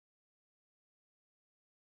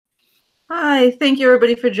Hi, thank you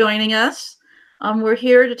everybody for joining us. We're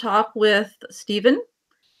here to talk with Stephen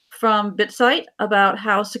from BitSight about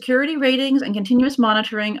how security ratings and continuous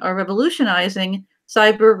monitoring are revolutionizing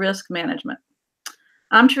cyber risk management.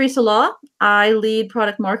 I'm Teresa Law. I lead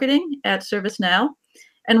product marketing at ServiceNow,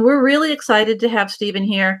 and we're really excited to have Stephen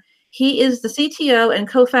here. He is the CTO and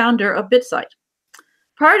co-founder of BitSight.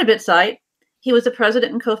 Prior to BitSight, he was the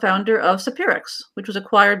president and co-founder of Sapirix, which was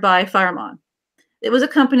acquired by Firemon. It was a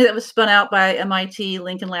company that was spun out by MIT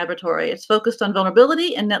Lincoln Laboratory. It's focused on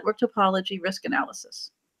vulnerability and network topology risk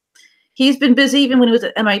analysis. He's been busy even when he was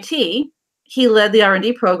at MIT. He led the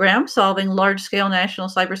R&D program, solving large-scale national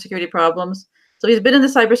cybersecurity problems. So he's been in the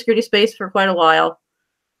cybersecurity space for quite a while.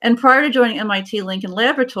 And prior to joining MIT Lincoln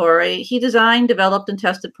Laboratory, he designed, developed, and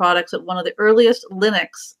tested products at one of the earliest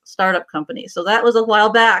Linux startup companies. So that was a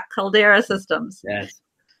while back, Caldera Systems. Yes.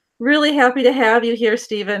 Really happy to have you here,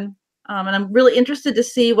 Stephen. And I'm really interested to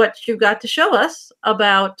see what you've got to show us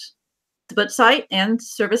about BitSight and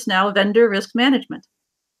ServiceNow vendor risk management.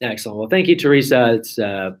 Excellent. Well, thank you, Teresa. It's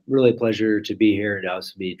really a pleasure to be here and to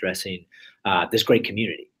also be addressing this great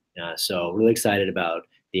community. So really excited about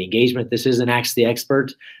the engagement. This isn't Ask the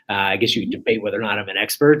Expert. I guess you can debate whether or not I'm an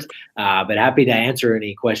expert, but happy to answer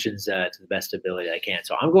any questions to the best ability I can.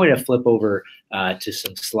 So I'm going to flip over to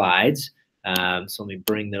some slides. So let me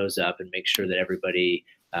bring those up and make sure that everybody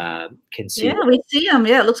can see. Yeah, we see them.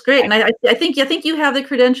 Yeah, it looks great, and I think you have the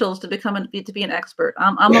credentials to be an expert.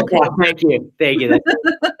 I'm okay. Thank you.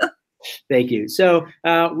 Thank you. So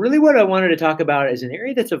really what I wanted to talk about is an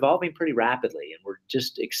area that's evolving pretty rapidly, and we're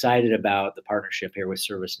just excited about the partnership here with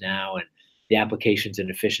ServiceNow and the applications and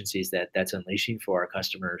efficiencies that's unleashing for our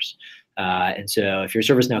customers. And so if you're a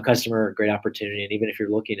ServiceNow customer, great opportunity. And even if you're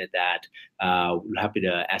looking at that, we're happy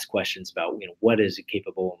to ask questions about what is it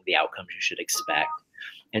capable and the outcomes you should expect.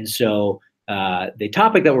 And so the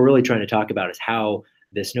topic that we're really trying to talk about is how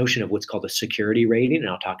this notion of what's called a security rating, and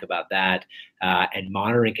I'll talk about that, and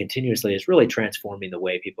monitoring continuously is really transforming the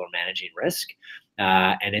way people are managing risk.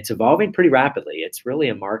 And it's evolving pretty rapidly. It's really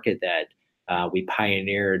a market that we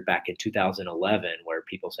pioneered back in 2011, where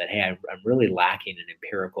people said, hey, I'm really lacking an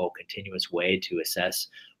empirical, continuous way to assess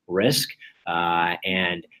risk.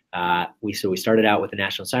 We started out with the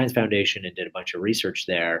National Science Foundation and did a bunch of research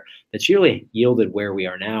there that's really yielded where we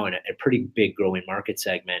are now in a pretty big growing market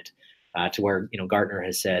segment, to where Gartner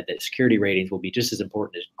has said that security ratings will be just as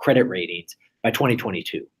important as credit ratings by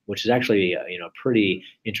 2022, which is actually a pretty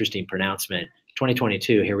interesting pronouncement.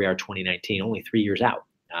 2022, here we are, 2019, only 3 years out.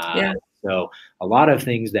 Yeah. So a lot of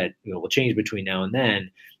things that will change between now and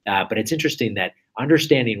then. But it's interesting that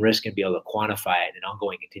understanding risk and be able to quantify it in an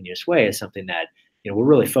ongoing, continuous way is something that we're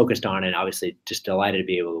really focused on, and obviously just delighted to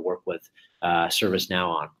be able to work with ServiceNow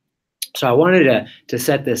on. So I wanted to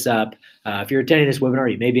set this up. If you're attending this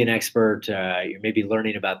webinar, you may be an expert, you may be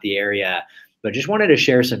learning about the area, but just wanted to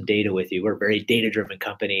share some data with you. We're a very data-driven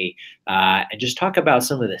company, and just talk about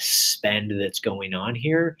some of the spend that's going on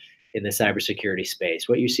here in the cybersecurity space.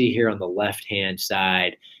 What you see here on the left-hand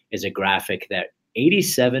side is a graphic that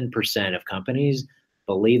 87% of companies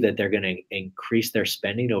believe that they're going to increase their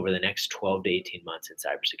spending over the next 12 to 18 months in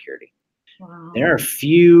cybersecurity. Wow. There are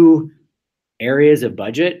few areas of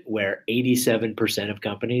budget where 87% of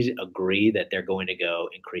companies agree that they're going to go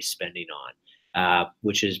increase spending on,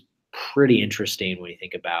 which is pretty interesting when you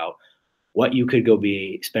think about what you could go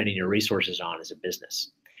be spending your resources on as a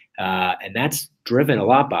business. And that's driven a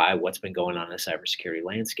lot by what's been going on in the cybersecurity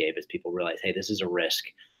landscape as people realize, hey, this is a risk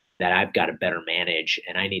that I've got to better manage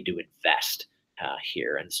and I need to invest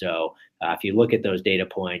here. And so if you look at those data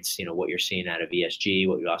points, what you're seeing out of ESG,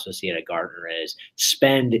 what you also see out of Gartner is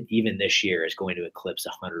spend even this year is going to eclipse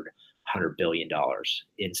 $100 billion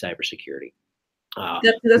in cybersecurity.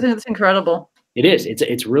 That's incredible. It is.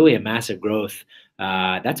 It's really a massive growth.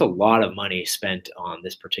 That's a lot of money spent on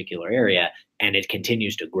this particular area, and it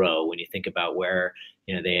continues to grow. When you think about where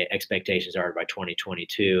the expectations are by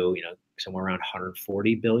 2022, somewhere around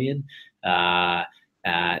 140 billion.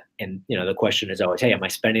 And the question is always, hey, am I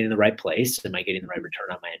spending in the right place? Am I getting the right return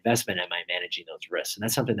on my investment? Am I managing those risks? And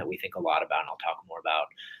that's something that we think a lot about, and I'll talk more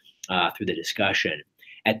about through the discussion.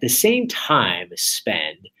 At the same time as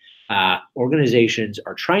spend, organizations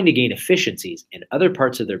are trying to gain efficiencies in other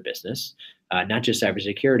parts of their business, not just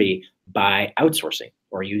cybersecurity, by outsourcing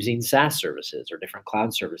or using SaaS services or different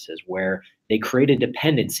cloud services where they create a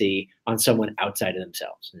dependency on someone outside of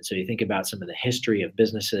themselves. And so you think about some of the history of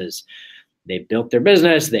businesses. They built their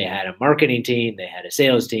business, they had a marketing team, they had a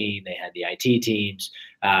sales team, they had the IT teams.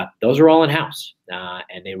 Those were all in-house,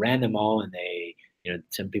 and they ran them all, and they,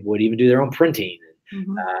 some people would even do their own printing.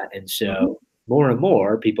 And so more and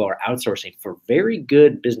more people are outsourcing for very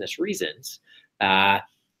good business reasons.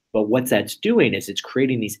 But what that's doing is it's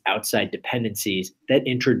creating these outside dependencies that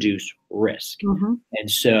introduce risk. Mm-hmm.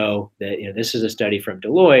 And so this is a study from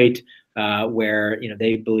Deloitte where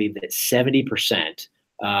they believe that 70%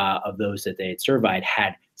 of those that they had surveyed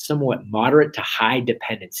had somewhat moderate to high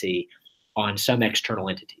dependency on some external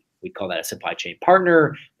entity. We call that a supply chain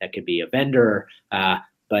partner. That could be a vendor.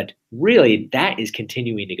 But really, that is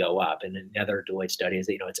continuing to go up. And another Deloitte study is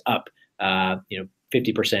that it's up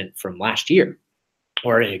 50% from last year,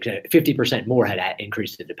 or 50% more had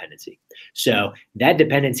increased the dependency. So that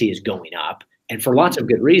dependency is going up, and for lots of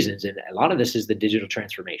good reasons. And a lot of this is the digital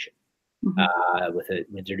transformation with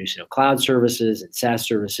introducing of cloud services and SaaS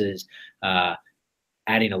services,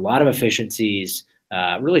 adding a lot of efficiencies,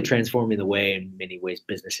 really transforming the way in many ways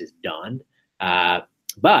business is done.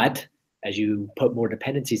 But as you put more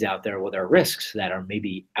dependencies out there, well, there are risks that are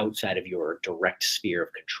maybe outside of your direct sphere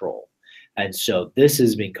of control. And so this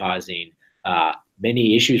has been causing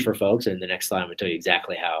many issues for folks. And the next slide, I'm going to tell you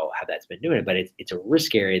exactly how that's been doing it. But it's a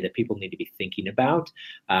risk area that people need to be thinking about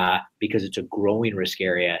because it's a growing risk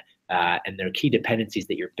area. And there are key dependencies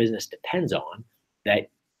that your business depends on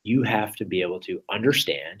that you have to be able to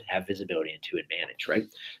understand, have visibility into, and manage, right?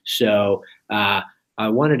 So I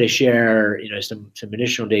wanted to share, some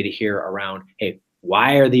additional data here around, hey,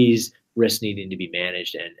 why are these risks needing to be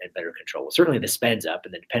managed and better controlled? Well, certainly the spend's up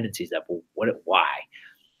and the dependency's up. Well, why?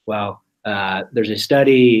 Well, there's a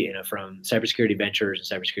study, from Cybersecurity Ventures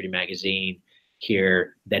and Cybersecurity Magazine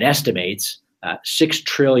here that estimates $6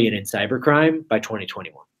 trillion in cybercrime by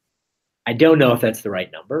 2021. I don't know if that's the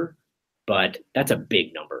right number, but that's a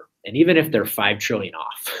big number. And even if they're 5 trillion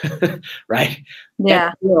off, right?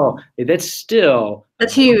 Yeah.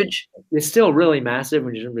 That's huge. It's still really massive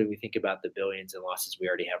when we think about the billions in losses we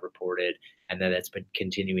already have reported, and that's been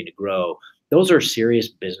continuing to grow. Those are serious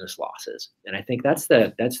business losses. And I think that's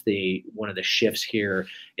the one of the shifts here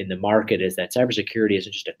in the market is that cybersecurity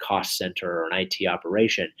isn't just a cost center or an IT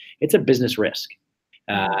operation. It's a business risk.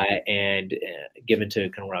 And given to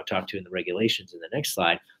kind of what I'll talk to in the regulations in the next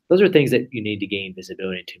slide, those are things that you need to gain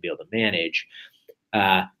visibility to be able to manage.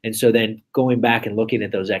 And so then going back and looking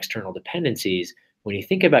at those external dependencies, when you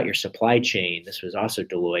think about your supply chain, this was also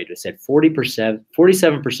Deloitte, it said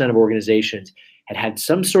 47% of organizations had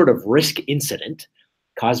some sort of risk incident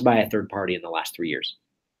caused by a third party in the last 3 years.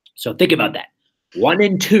 So think about that. 1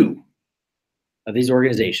 in 2 of these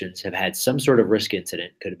organizations have had some sort of risk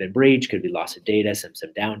incident. Could have been breach, could be loss of data, some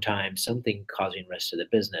downtime, something causing risk to the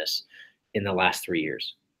business in the last 3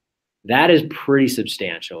 years. That is pretty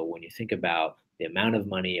substantial when you think about the amount of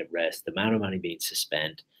money at risk, the amount of money being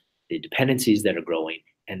suspended, the dependencies that are growing,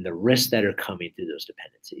 and the risks that are coming through those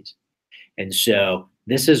dependencies. And so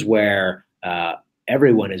this is where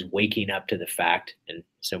everyone is waking up to the fact, in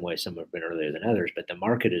some ways some have been earlier than others, but the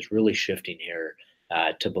market is really shifting here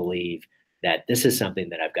to believe that this is something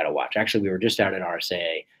that I've got to watch. Actually, we were just out at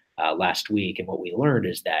RSA last week, and what we learned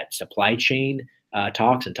is that supply chain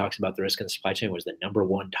talks about the risk in the supply chain was the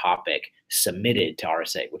 #1 topic submitted to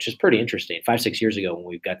RSA, which is pretty interesting. 5-6 years ago, when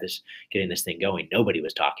we've got getting this thing going, nobody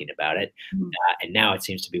was talking about it, and now it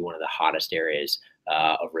seems to be one of the hottest areas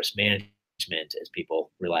of risk management as people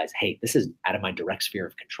realize, hey, this is out of my direct sphere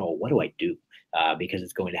of control. What do I do? Because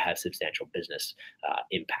it's going to have substantial business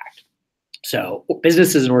impact. So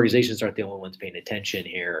businesses and organizations aren't the only ones paying attention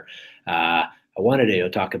here. I wanted to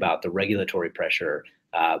talk about the regulatory pressure.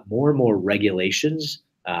 More and more regulations,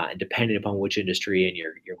 and depending upon which industry, and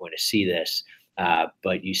you're going to see this,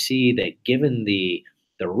 but you see that given the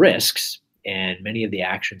risks and many of the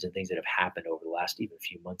actions and things that have happened over the last even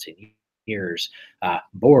few months and years,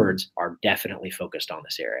 boards are definitely focused on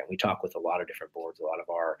this area. And we talk with a lot of different boards. A lot of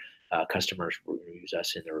our customers use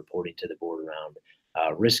us in their reporting to the board around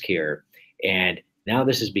risk here. And now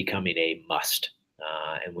this is becoming a must.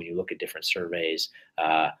 And when you look at different surveys,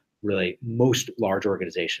 really most large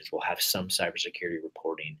organizations will have some cybersecurity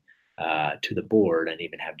reporting to the board and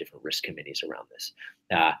even have different risk committees around this.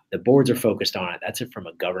 The boards are focused on it. That's it from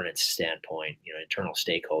a governance standpoint, internal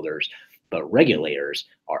stakeholders, but regulators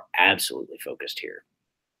are absolutely focused here.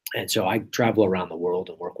 And so I travel around the world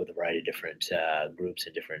and work with a variety of different groups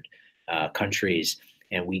in different countries,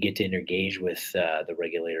 and we get to engage with the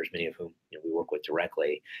regulators, many of whom we work with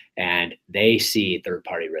directly, and they see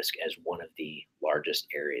third-party risk as one of the largest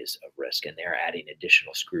areas of risk, and they're adding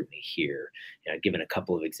additional scrutiny here. I've given a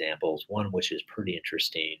couple of examples, one which is pretty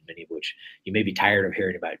interesting, many of which you may be tired of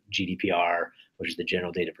hearing about, GDPR, which is the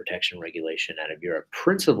General Data Protection Regulation out of Europe,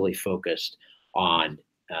 principally focused on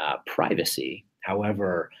privacy.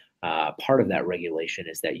 However, part of that regulation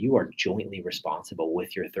is that you are jointly responsible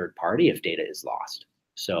with your third party if data is lost.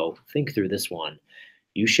 So think through this one.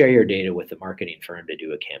 You share your data with the marketing firm to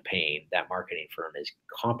do a campaign. That marketing firm is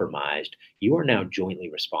compromised. You are now jointly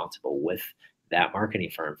responsible with that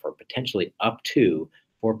marketing firm for potentially up to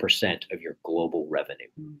 4% of your global revenue.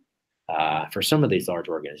 For some of these large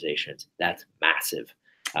organizations, that's massive.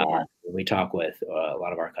 Yeah. When we talk with a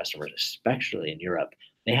lot of our customers, especially in Europe,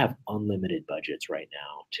 they have unlimited budgets right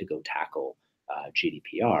now to go tackle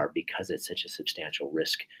GDPR because it's such a substantial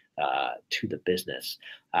risk to the business.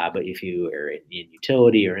 But if you are in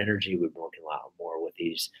utility or energy, we've been working a lot more with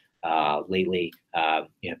these lately.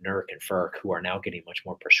 You have NERC and FERC who are now getting much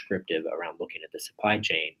more prescriptive around looking at the supply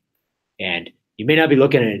chain. And you may not be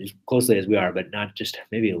looking at it as closely as we are, but not just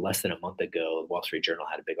maybe less than a month ago, the Wall Street Journal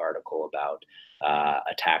had a big article about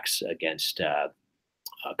attacks against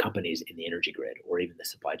companies in the energy grid or even the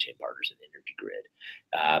supply chain partners in the energy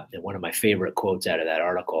grid. And one of my favorite quotes out of that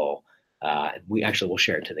article, and we actually will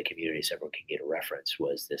share it to the community so everyone can get a reference,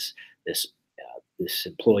 was this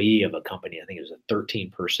employee of a company. I think it was a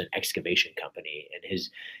 13-person excavation company, and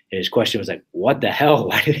his question was like, "What the hell?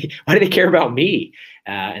 Why do they care about me?"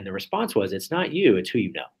 And the response was, "It's not you; it's who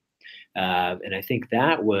you know." And I think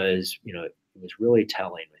that was, it was really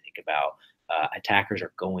telling. When I think about attackers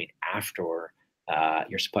are going after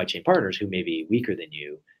your supply chain partners who may be weaker than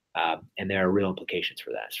you. And there are real implications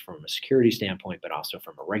for that from a security standpoint, but also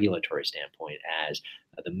from a regulatory standpoint, as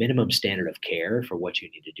the minimum standard of care for what you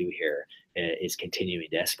need to do here is continuing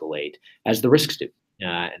to escalate as the risks do.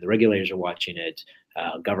 And the regulators are watching it,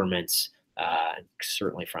 governments, and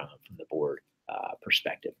certainly from the board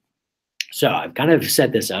perspective. So I've kind of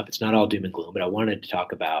set this up. It's not all doom and gloom, but I wanted to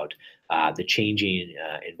talk about the changing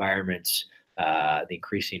environments, the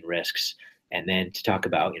increasing risks, and then to talk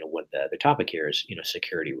about what the topic here is,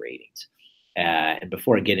 security ratings. And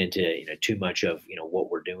before I get into too much of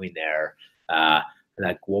what we're doing there,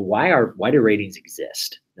 like, well, why do ratings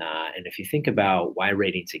exist? And if you think about why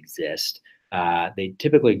ratings exist, they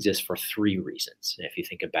typically exist for three reasons. If you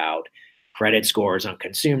think about credit scores on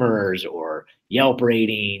consumers or Yelp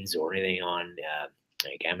ratings or anything on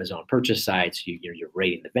like Amazon purchase sites, you're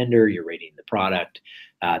rating the vendor, you're rating the product.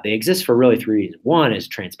 They exist for really three reasons. One is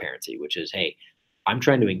transparency, which is, hey, I'm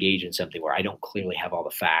trying to engage in something where I don't clearly have all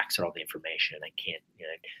the facts or all the information. I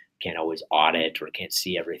can't always audit or can't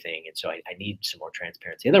see everything. And so I need some more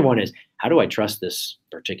transparency. The other one is, how do I trust this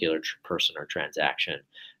particular person or transaction?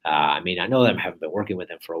 I know that I haven't been working with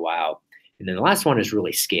them for a while. And then the last one is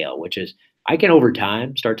really scale, which is I can over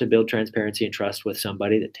time start to build transparency and trust with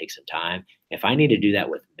somebody. That takes some time. If I need to do that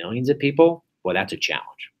with millions of people, well, that's a challenge.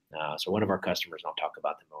 So one of our customers, and I'll talk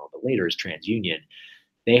about them a little bit later, is TransUnion.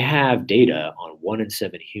 They have data on 1 in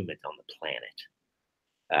 7 humans on the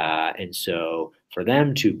planet. And so for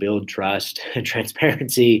them to build trust and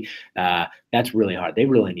transparency, that's really hard. They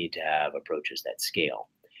really need to have approaches that scale.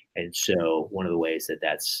 And so one of the ways that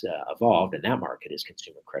that's evolved in that market is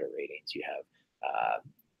consumer credit ratings. You have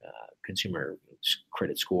consumer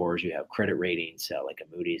credit scores. You have credit ratings like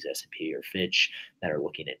a Moody's, S&P, or Fitch that are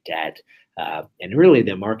looking at debt. And really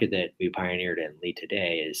the market that we pioneered and lead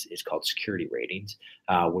today is called security ratings,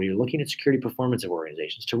 where you're looking at security performance of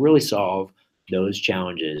organizations to really solve those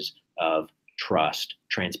challenges of trust,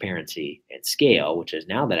 transparency, and scale, which is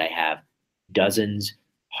now that I have dozens,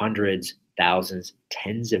 hundreds, thousands,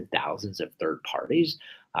 tens of thousands of third parties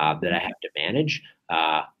that I have to manage.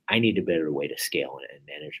 I need a better way to scale and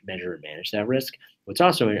measure and manage that risk. What's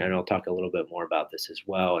also, and I'll talk a little bit more about this as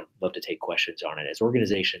well, and love to take questions on it. As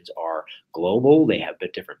organizations are global, they have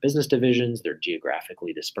different business divisions, they're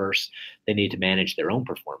geographically dispersed, they need to manage their own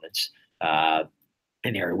performance.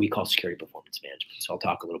 An area we call security performance management. So I'll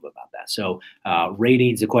talk a little bit about that. So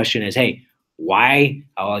ratings, the question is, hey, why?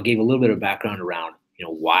 I gave a little bit of background around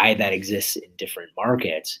why that exists in different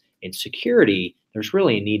markets. In security, there's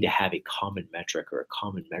really a need to have a common metric or a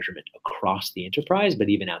common measurement across the enterprise, but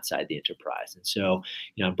even outside the enterprise. And so,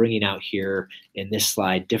 I'm bringing out here in this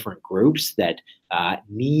slide different groups that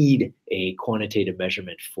need a quantitative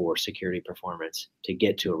measurement for security performance to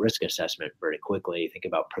get to a risk assessment very quickly. Think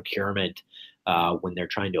about procurement. When they're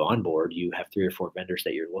trying to onboard, you have 3 or 4 vendors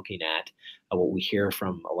that you're looking at. What we hear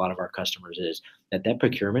from a lot of our customers is that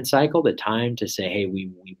procurement cycle, the time to say, hey,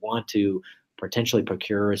 we want to potentially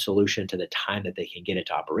procure a solution to the time that they can get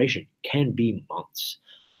into operation can be months.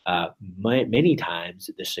 Many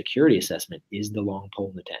times the security assessment is the long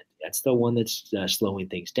pole in the tent. That's the one that's slowing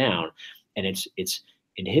things down. And it's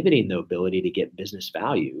inhibiting the ability to get business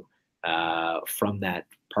value from that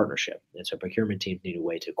partnership. And so procurement teams need a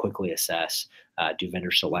way to quickly assess, do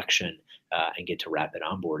vendor selection, and get to rapid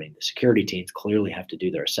onboarding. The security teams clearly have to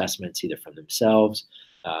do their assessments either from themselves,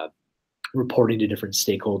 reporting to different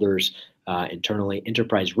stakeholders internally,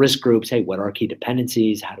 enterprise risk groups. Hey, what are key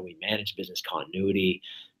dependencies? How do we manage business continuity?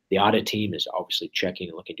 The audit team is obviously checking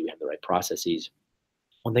and looking, do we have the right processes?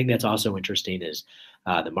 One thing that's also interesting is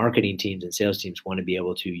the marketing teams and sales teams want to be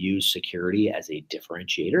able to use security as a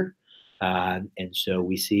differentiator. And so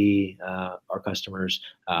we see our customers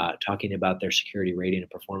talking about their security rating and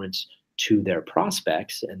performance to their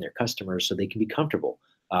prospects and their customers so they can be comfortable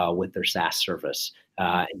with their SaaS service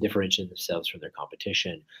and differentiate themselves from their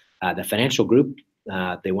competition. The financial group,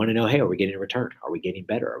 they want to know, hey, are we getting a return? Are we getting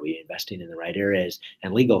better? Are we investing in the right areas?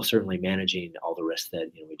 And legal, certainly managing all the risks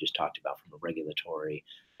that we just talked about from a regulatory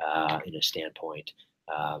standpoint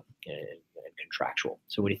and contractual.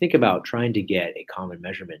 So when you think about trying to get a common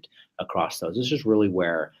measurement across those, this is really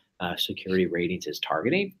where security ratings is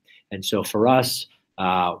targeting. And so for us,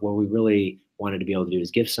 what we really wanted to be able to do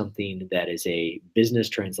is give something that is a business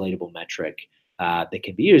translatable metric that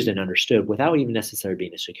can be used and understood without even necessarily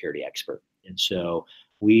being a security expert. And so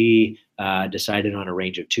we decided on a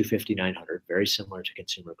range of 250, 900, very similar to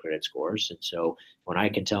consumer credit scores. And so when I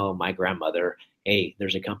can tell my grandmother, hey,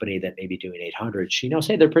 there's a company that may be doing 800, she knows,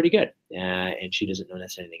 hey, they're pretty good. And she doesn't know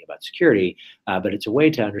necessarily anything about security, but it's a way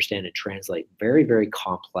to understand and translate very, very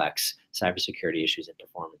complex cybersecurity issues and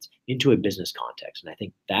performance into a business context. And I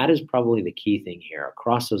think that is probably the key thing here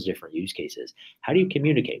across those different use cases. How do you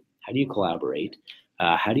communicate? How do you collaborate?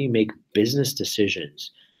 How do you make business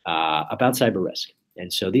decisions about cyber risk?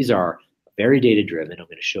 And so these are very data driven. I'm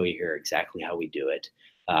going to show you here exactly how we do it.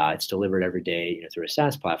 It's delivered every day through a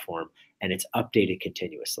SaaS platform, and it's updated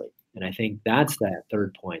continuously. And I think that's that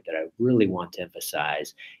third point that I really want to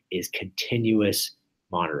emphasize is continuous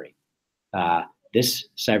monitoring. This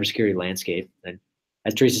cybersecurity landscape, and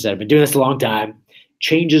as Teresa said, I've been doing this a long time,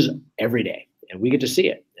 changes every day, and we get to see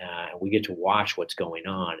it. We get to watch what's going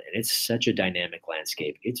on, and it's such a dynamic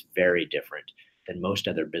landscape. It's very different than most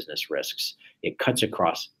other business risks. It cuts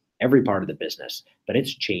across every part of the business, but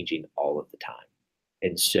it's changing all of the time.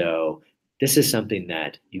 And so this is something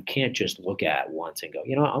that you can't just look at once and go,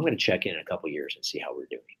 I'm going to check in a couple of years and see how we're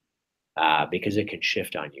doing, because it can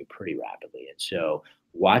shift on you pretty rapidly. And so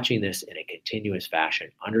watching this in a continuous fashion,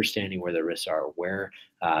 understanding where the risks are, where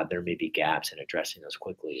there may be gaps, and addressing those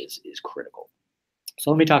quickly is critical. So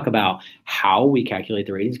let me talk about how we calculate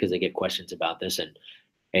the ratings, because I get questions about this. And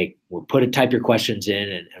hey, we'll type your questions in,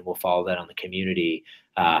 and we'll follow that on the community.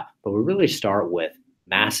 But we really start with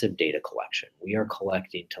massive data collection. We are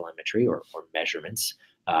collecting telemetry or measurements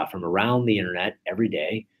from around the internet every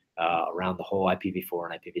day, around the whole IPv4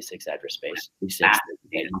 and IPv6 address space. We are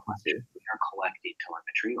collecting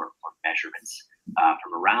telemetry or measurements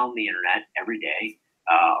from around the internet every day,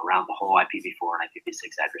 around the whole IPv4 and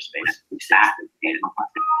IPv6 address space.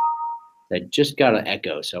 That just got an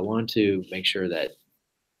echo, so I want to make sure that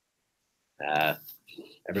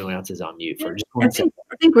everyone else is on mute for just 1 second.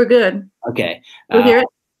 I think we're good. Okay. We'll hear it.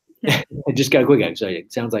 Yeah. I just got a quick echo, so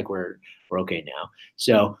it sounds like we're okay now.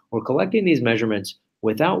 So we're collecting these measurements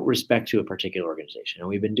without respect to a particular organization, and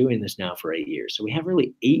we've been doing this now for 8 years. So we have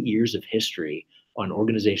really 8 years of history on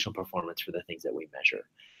organizational performance for the things that we measure.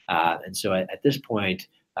 And so at this point,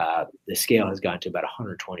 the scale has gotten to about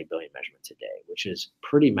 120 billion measurements a day, which is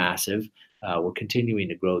pretty massive. We're continuing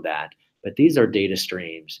to grow that. But these are data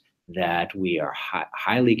streams that we are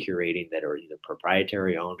highly curating, that are either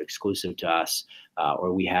proprietary owned, exclusive to us,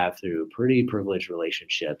 or we have through pretty privileged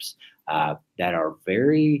relationships that are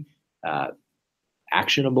very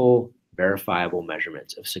actionable, verifiable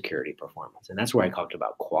measurements of security performance. And that's where I talked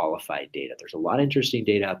about qualified data. There's a lot of interesting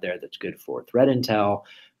data out there that's good for threat intel.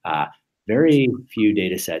 Very few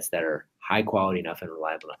data sets that are high quality enough and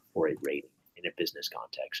reliable enough for a rating in a business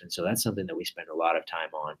context. And so that's something that we spend a lot of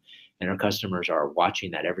time on. And our customers are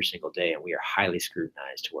watching that every single day, and we are highly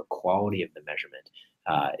scrutinized to where quality of the measurement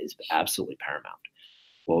is absolutely paramount.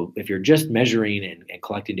 Well, if you're just measuring and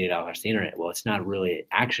collecting data off the internet, well, it's not really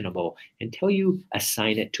actionable until you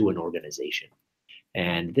assign it to an organization.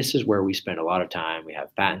 And this is where we spend a lot of time. We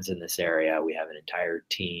have patents in this area. We have an entire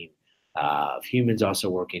team of humans also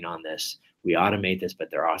working on this. We automate this,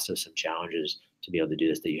 but there are also some challenges to be able to do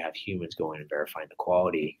this, that you have humans going and verifying the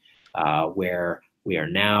quality, where we are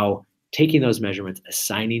now taking those measurements,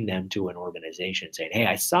 assigning them to an organization, saying, hey,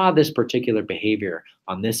 I saw this particular behavior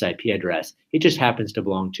on this IP address. It just happens to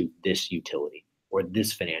belong to this utility or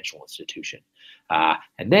this financial institution.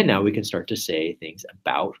 And then now we can start to say things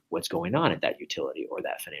about what's going on at that utility or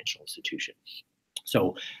that financial institution.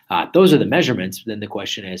 So those are the measurements. Then the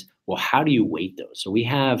question is, well, how do you weight those? So we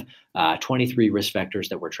have 23 risk vectors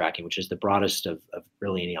that we're tracking, which is the broadest of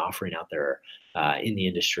really any offering out there in the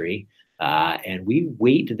industry. And we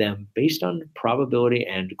weight them based on probability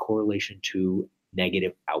and correlation to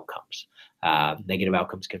negative outcomes. Negative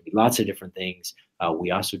outcomes can be lots of different things.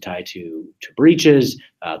 We also tie to breaches,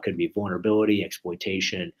 could be vulnerability,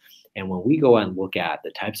 exploitation. And when we go and look at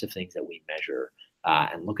the types of things that we measure,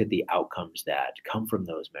 and look at the outcomes that come from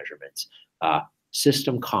those measurements.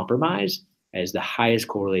 System compromise is the highest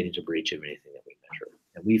correlating to breach of anything that we measure.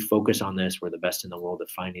 And we focus on this. We're the best in the world at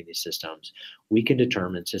finding these systems. We can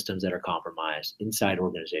determine systems that are compromised inside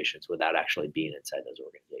organizations without actually being inside those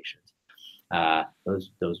organizations.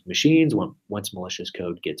 Those machines, once malicious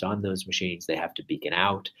code gets on those machines, they have to beacon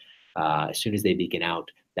out. As soon as they beacon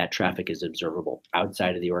out, that traffic is observable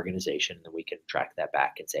outside of the organization, and then we can track that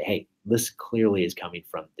back and say, hey, this clearly is coming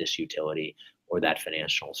from this utility or that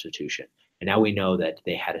financial institution. And now we know that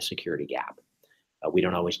they had a security gap. We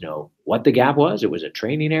don't always know what the gap was. It was a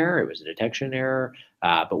training error, it was a detection error,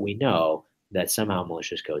 but we know that somehow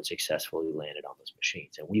malicious code successfully landed on those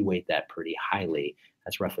machines. And we weight that pretty highly.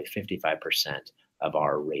 That's roughly 55% of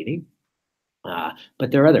our rating.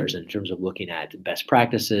 But there are others in terms of looking at best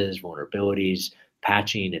practices, vulnerabilities,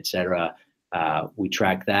 patching, et cetera. We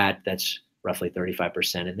track that. That's roughly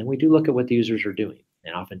 35%. And then we do look at what the users are doing.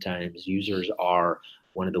 And oftentimes users are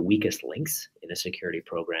one of the weakest links in a security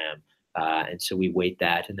program. And so we weight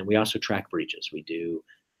that. And then we also track breaches. We do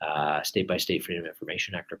state-by-state Freedom of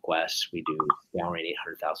Information Act requests. We do scouring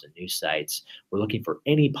 800,000 news sites. We're looking for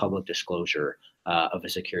any public disclosure of a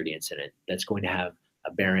security incident that's going to have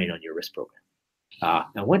a bearing on your risk program.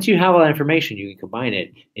 Now, once you have all that information, you can combine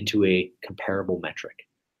it into a comparable metric.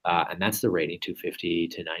 And that's the rating, 250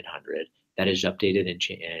 to 900. That is updated and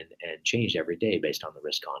changed every day based on the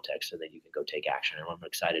risk context so that you can go take action. And I'm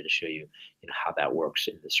excited to show you, how that works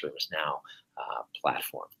in the ServiceNow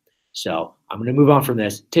platform. So I'm going to move on from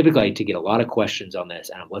this. Typically, I like to get a lot of questions on this,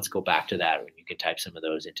 and let's go back to that when you can type some of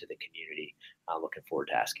those into the community. Looking forward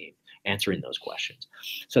to answering those questions.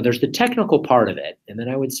 So there's the technical part of it, and then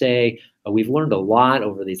I would say we've learned a lot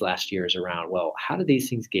over these last years around, well, how do these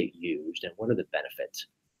things get used, and what are the benefits?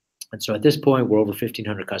 And so at this point, we're over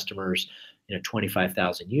 1,500 customers,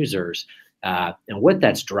 25,000 users, and what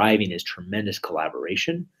that's driving is tremendous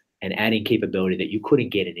collaboration and adding capability that you couldn't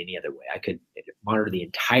get in any other way. I could monitor the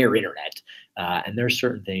entire internet, and there's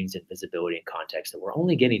certain things in visibility and context that we're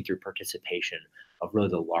only getting through participation of really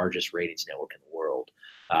the largest ratings network in the world.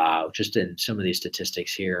 Just in some of these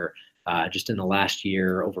statistics here, just in the last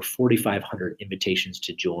year, over 4,500 invitations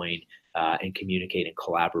to join and communicate and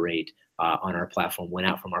collaborate on our platform went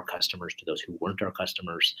out from our customers to those who weren't our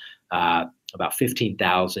customers. About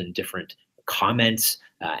 15,000 different comments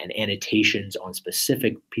and annotations on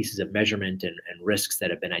specific pieces of measurement and risks that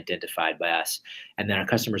have been identified by us. And then our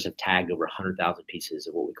customers have tagged over 100,000 pieces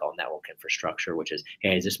of what we call network infrastructure, which is,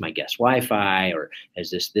 hey, is this my guest Wi-Fi, or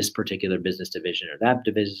is this particular business division or that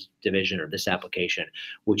division or this application,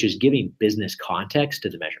 which is giving business context to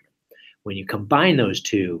the measurement. When you combine those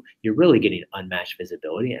two, you're really getting unmatched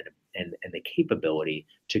visibility and the capability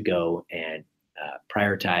to go and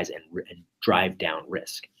prioritize and drive down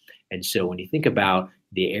risk. And so when you think about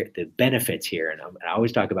the benefits here, and I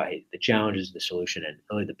always talk about the challenges, the solution, and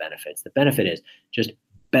really the benefits. The benefit is just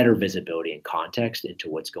better visibility and context into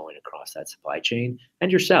what's going across that supply chain and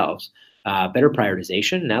yourselves. Better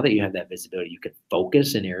prioritization. Now that you have that visibility, you can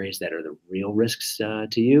focus in areas that are the real risks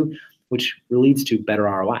to you, which leads to better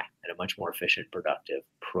ROI and a much more efficient, productive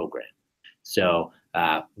program. So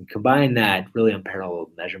we combine that really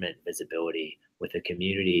unparalleled measurement and visibility with a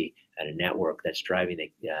community and a network that's driving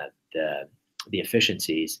the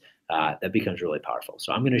efficiencies, that becomes really powerful.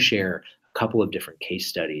 So I'm going to share a couple of different case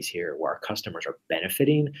studies here where our customers are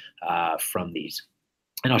benefiting from these.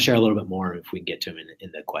 And I'll share a little bit more if we can get to them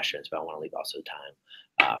in the questions, but I want to leave also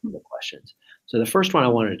time for the questions. So the first one I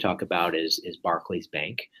wanted to talk about is Barclays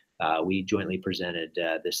Bank. We jointly presented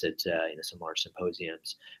this at some large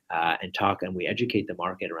symposiums and we educate the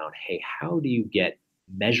market around, hey, how do you get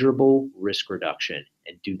measurable risk reduction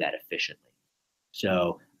and do that efficiently?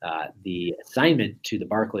 So the assignment to the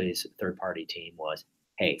Barclays third-party team was,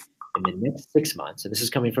 hey, in the next 6 months, and this is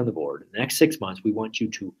coming from the board, in the next 6 months, we want you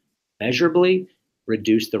to measurably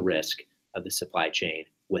reduce the risk of the supply chain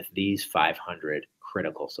with these 500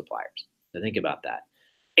 critical suppliers. So think about that.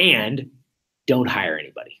 And don't hire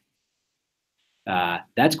anybody.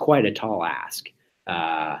 That's quite a tall ask.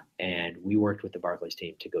 And we worked with the Barclays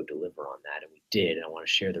team to go deliver on that, and we did, and I want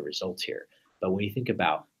to share the results here. But when you think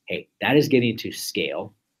about, hey, that is getting to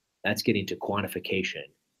scale, that's getting to quantification,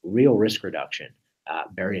 real risk reduction.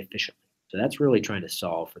 very efficiently. So that's really trying to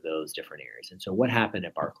solve for those different areas. And so what happened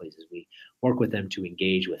at Barclays is we worked with them to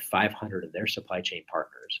engage with 500 of their supply chain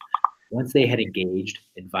partners. Once they had engaged,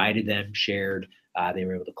 invited them, shared, they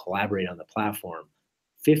were able to collaborate on the platform.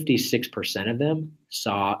 56% of them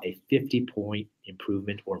saw a 50-point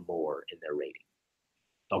improvement or more in their rating.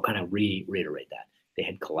 I'll kind of reiterate that. They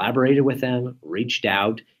had collaborated with them, reached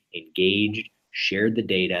out, engaged, shared the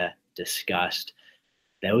data, discussed.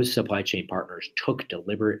 Those supply chain partners took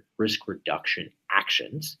deliberate risk reduction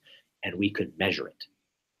actions, and we could measure it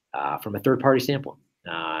from a third-party standpoint.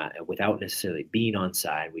 Without necessarily being on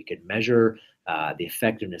site, we could measure the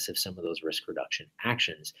effectiveness of some of those risk reduction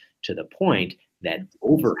actions to the point that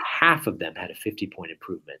over half of them had a 50-point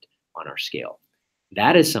improvement on our scale.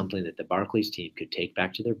 That is something that the Barclays team could take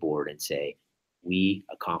back to their board and say, we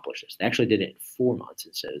accomplished this. They actually did it in 4 months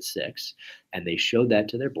instead of 6. And they showed that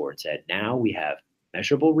to their board and said, now we have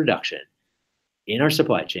measurable reduction in our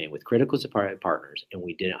supply chain with critical supply partners, and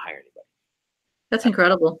we didn't hire anybody. That's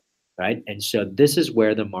incredible. Right. And so this is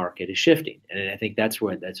where the market is shifting. And I think that's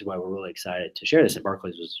why we're really excited to share this. And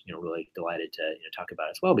Barclays was, really delighted to talk about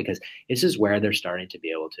it as well, because this is where they're starting to be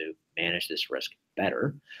able to manage this risk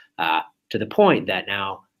better, to the point that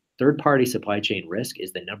now third-party supply chain risk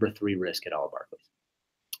is the number 3 risk at all of Barclays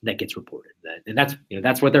that gets reported. And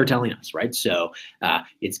that's what they're telling us, right? So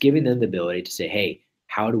it's giving them the ability to say, hey,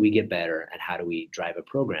 how do we get better, and how do we drive a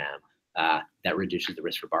program that reduces the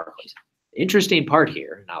risk for Barclays? Interesting part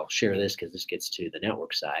here, and I'll share this because this gets to the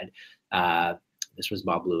network side. This was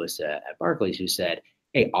Bob Lewis at Barclays, who said,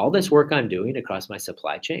 hey, all this work I'm doing across my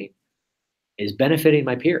supply chain is benefiting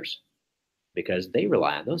my peers because they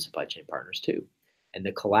rely on those supply chain partners too. And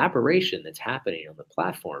the collaboration that's happening on the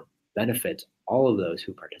platform benefits all of those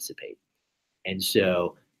who participate. And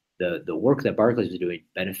so the work that Barclays is doing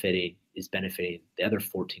is benefiting the other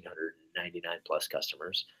 1,499 plus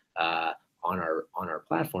customers on our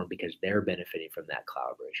platform, because they're benefiting from that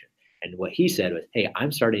collaboration. And what he said was, hey,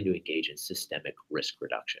 I'm starting to engage in systemic risk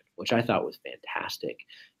reduction, which I thought was fantastic,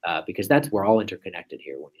 because we're all interconnected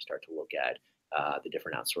here when you start to look at the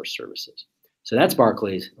different outsourced services. So that's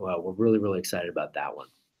Barclays. Well, we're really, really excited about that one.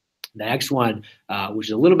 The next one, which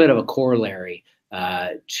is a little bit of a corollary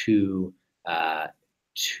to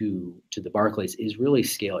the Barclays, is really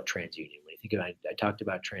scale at TransUnion. When you think about it, I talked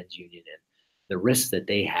about TransUnion and the risks that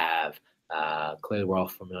they have. Clearly, we're all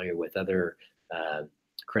familiar with other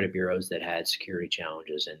credit bureaus that had security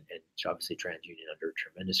challenges, and obviously TransUnion under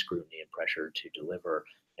tremendous scrutiny and pressure to deliver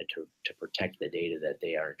and to protect the data that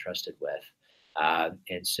they are entrusted with.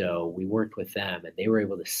 And so we worked with them, and they were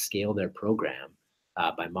able to scale their program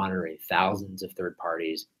by monitoring thousands of third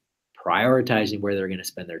parties, prioritizing where they're going to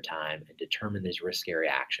spend their time, and determine these risk area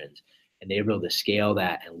actions. And they were able to scale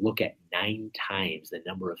that and look at 9 times the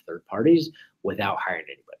number of third parties without hiring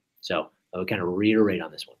anybody. So I'll kind of reiterate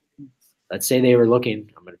on this one. Let's say they were looking,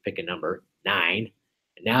 I'm going to pick a number, 9,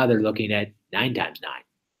 and now they're looking at 9 times 9,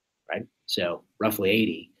 right? So roughly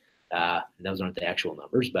 80. And those aren't the actual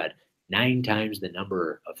numbers, but 9 times the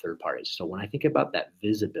number of third parties. So when I think about that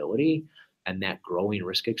visibility and that growing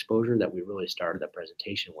risk exposure that we really started the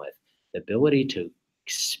presentation with, the ability to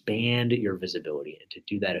expand your visibility and to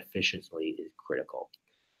do that efficiently is critical.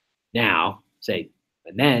 Now, and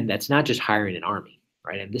then that's not just hiring an army,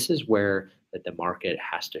 right? And this is where that the market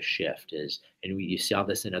has to shift and you saw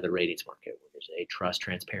this in other ratings market where there's a trust,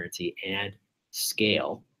 transparency, and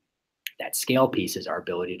scale. That scale piece is our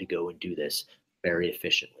ability to go and do this very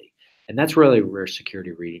efficiently. And that's really where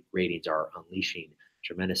security ratings are unleashing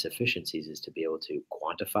tremendous efficiencies, is to be able to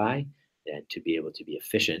quantify and to be able to be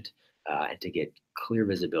efficient and to get clear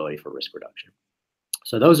visibility for risk reduction.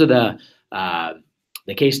 So those are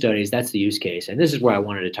the case studies. That's the use case. And this is where I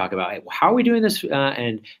wanted to talk about how are we doing this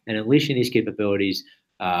and unleashing these capabilities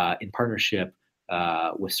in partnership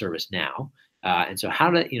with ServiceNow. And so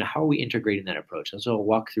how are we integrating that approach? So I'll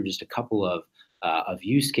walk through just a couple of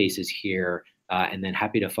use cases here, and then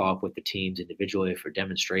happy to follow up with the teams individually for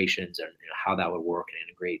demonstrations and how that would work and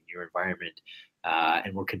integrate in your environment.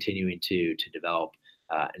 And we're continuing to develop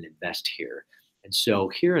and invest here. And so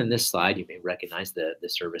here in this slide, you may recognize the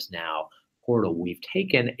ServiceNow portal. We've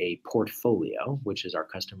taken a portfolio, which is our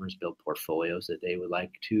customers build portfolios that they would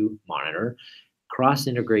like to monitor,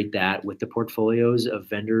 cross-integrate that with the portfolios of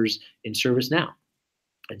vendors in ServiceNow.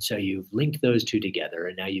 And so you've linked those two together,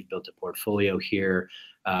 and now you've built a portfolio here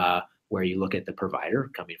where you look at the provider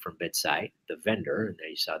coming from BitSight, the vendor, and there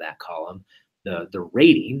you saw that column, the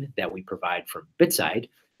rating that we provide from BitSight,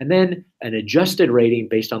 and then an adjusted rating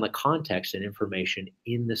based on the context and information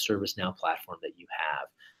in the ServiceNow platform that you have.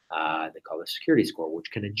 They call it a security score,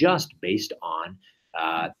 which can adjust based on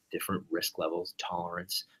different risk levels,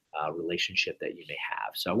 tolerance, relationship that you may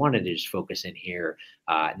have. So I wanted to just focus in here.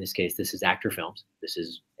 In this case, this is Actor Films. This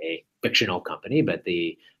is a fictional company, but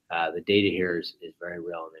the data here is very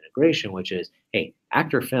real in integration, which is, hey,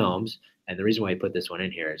 Actor Films. And the reason why I put this one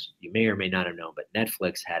in here is you may or may not have known, but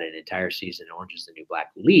Netflix had an entire season, Orange is the New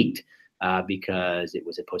Black, leaked because it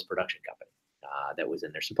was a post-production company that was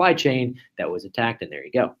in their supply chain that was attacked, and there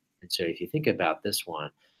you go. And so if you think about this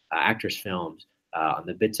one, Actors Films on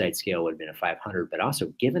the BitSight scale would have been a 500, but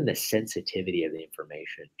also given the sensitivity of the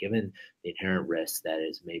information, given the inherent risk that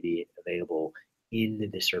is maybe available in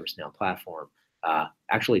the ServiceNow platform,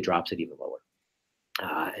 actually drops it even lower.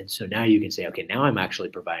 And so now you can say, okay, now I'm actually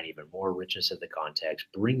providing even more richness of the context,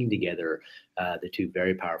 bringing together the two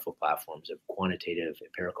very powerful platforms of quantitative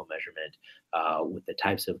empirical measurement with the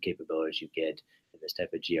types of capabilities you get in this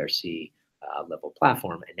type of GRC level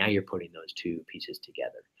platform. And now you're putting those two pieces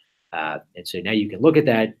together. And so now you can look at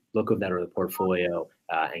that over the portfolio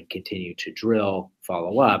and continue to drill,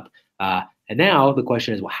 follow up. And now the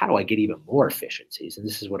question is, well, how do I get even more efficiencies? And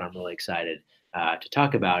this is what I'm really excited to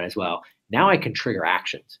talk about as well. Now I can trigger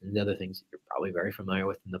actions and the other things that you're probably very familiar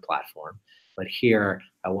with in the platform. But here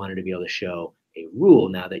I wanted to be able to show a rule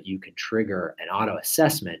now that you can trigger an auto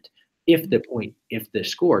assessment if the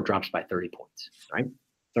score drops by 30 points, right?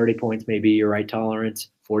 30 points may be your right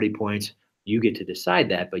tolerance, 40 points, you get to decide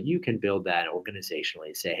that, but you can build that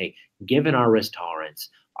organizationally. Say, hey, given our risk tolerance,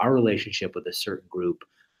 our relationship with a certain group,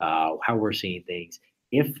 how we're seeing things,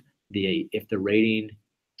 if the rating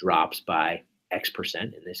drops by X%,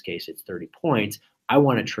 in this case, it's 30 points, I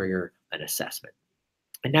want to trigger an assessment.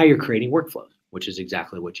 And now you're creating workflows, which is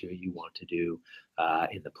exactly what you want to do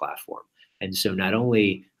in the platform. And so not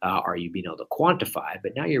only are you being able to quantify,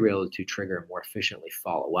 but now you're able to trigger and more efficiently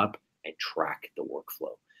follow up and track the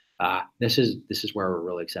workflow. This is where we're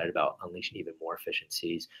really excited about unleashing even more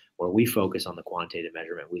efficiencies, where we focus on the quantitative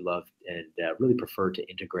measurement. We love and really prefer to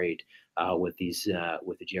integrate with the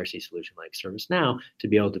GRC solution like ServiceNow to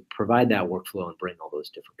be able to provide that workflow and bring all those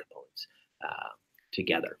different components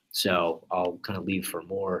together. So I'll kind of leave for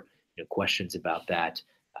more questions about that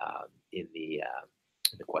in the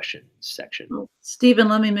question section. Well, Stephen,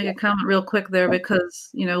 let me make a comment real quick there because,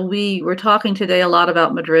 we're talking today a lot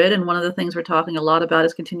about Madrid, and one of the things we're talking a lot about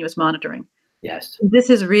is continuous monitoring. Yes. This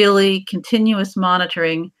is really continuous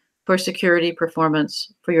monitoring for security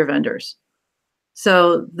performance for your vendors.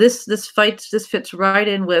 So this fits right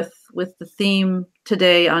in with the theme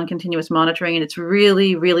today on continuous monitoring, and it's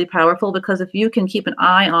really, really powerful because if you can keep an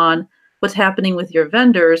eye on what's happening with your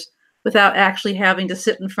vendors without actually having to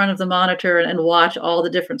sit in front of the monitor and watch all the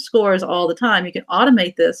different scores all the time, you can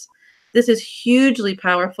automate this. This is hugely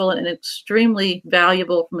powerful and extremely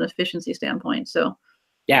valuable from an efficiency standpoint. So,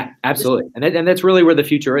 yeah, absolutely, and that's really where the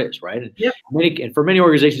future is, right? And, yep. And for many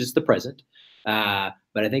organizations, it's the present.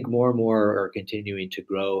 But I think more and more are continuing to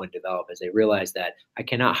grow and develop as they realize that I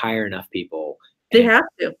cannot hire enough people. They have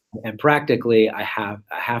to. And practically, I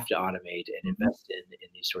have to automate and invest in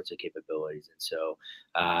these sorts of capabilities. And so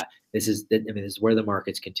this is where the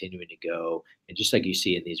market's continuing to go. And just like you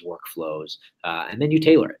see in these workflows, and then you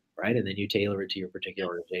tailor it, right? And then you tailor it to your particular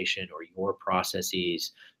organization or your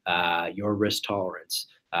processes, your risk tolerance,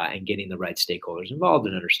 and getting the right stakeholders involved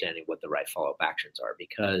and understanding what the right follow-up actions are.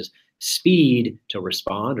 Because speed to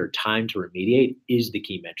respond or time to remediate is the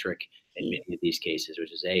key metric in many of these cases,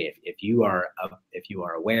 which is, if you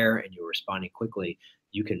are aware and you're responding quickly,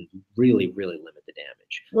 you can really, really limit the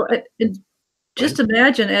damage. Well, just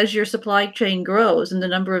imagine as your supply chain grows and the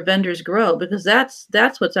number of vendors grow, because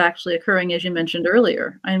that's what's actually occurring, as you mentioned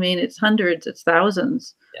earlier. I mean, it's hundreds, it's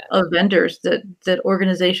thousands of vendors that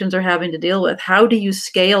organizations are having to deal with. How do you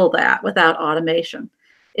scale that without automation?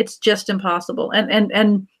 It's just impossible,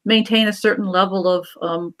 and maintain a certain level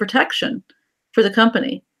of protection for the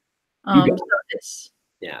company. So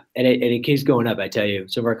and it keeps going up. I tell you,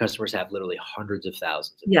 some of our customers have literally hundreds of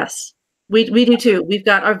thousands. Yes, we do too. We've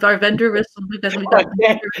got our vendor risk. We've got so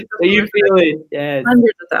you feel it, yes.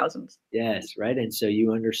 Hundreds of thousands. Yes, right. And so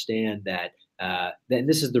you understand that. Then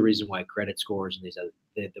this is the reason why credit scores and these other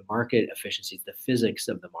the market efficiencies, the physics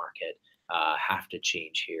of the market have to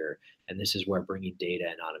change here. And this is where bringing data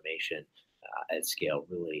and automation at scale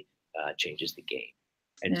really changes the game.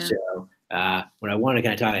 And so when I want to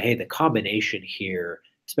kind of talk, hey, the combination here,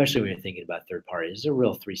 especially when you're thinking about third parties, is a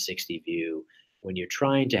real 360 view. When you're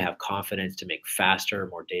trying to have confidence to make faster,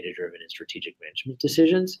 more data-driven and strategic management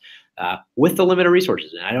decisions with the limited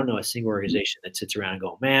resources. And I don't know a single organization that sits around and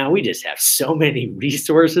go, man, we just have so many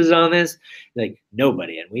resources on this. Like,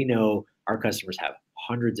 nobody. And we know our customers have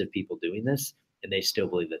hundreds of people doing this, and they still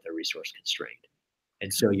believe that they're resource constrained.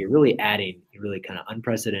 And so you're really adding really kind of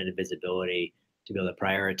unprecedented visibility to be able to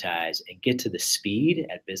prioritize and get to the speed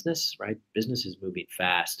at business, right? Business is moving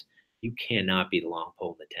fast. You cannot be the long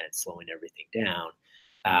pole in the tent, slowing everything down.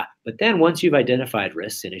 But then once you've identified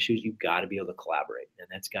risks and issues, you've got to be able to collaborate. And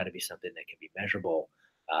that's got to be something that can be measurable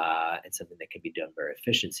and something that can be done very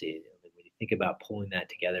efficiency. When you think about pulling that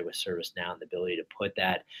together with ServiceNow and the ability to put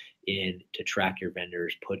that in to track your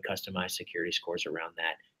vendors, put customized security scores around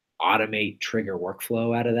that, automate trigger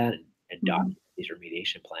workflow out of that, and Mhm. document these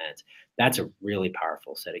remediation plans, that's a really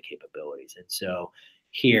powerful set of capabilities. And so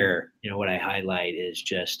here, what I highlight is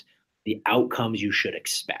just the outcomes you should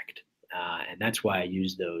expect. And that's why I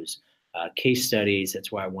use those case studies.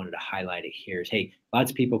 That's why I wanted to highlight it here is, hey,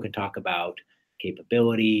 lots of people can talk about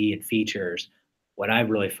capability and features. What I've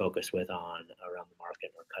really focused with on around the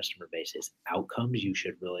market or customer base is outcomes you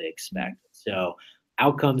should really expect. So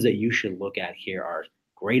outcomes that you should look at here are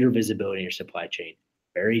greater visibility in your supply chain,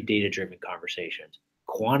 very data-driven conversations,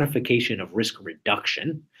 quantification of risk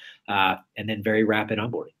reduction, and then very rapid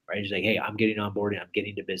onboarding, right? It's like, hey, I'm getting onboarding, I'm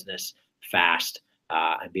getting to business fast,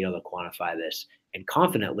 and be able to quantify this and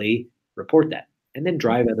confidently report that, and then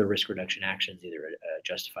drive other risk reduction actions, either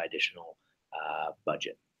justify additional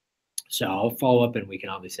budget. So I'll follow up and we can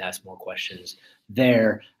obviously ask more questions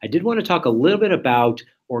there. I did want to talk a little bit about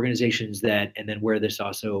organizations that, and then where this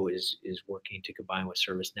also is working to combine with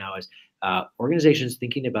ServiceNow is organizations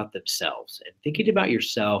thinking about themselves and thinking about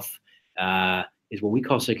yourself is what we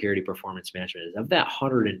call security performance management. Is of that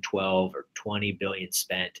 112 or 20 billion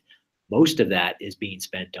spent, most of that is being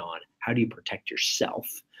spent on how do you protect yourself.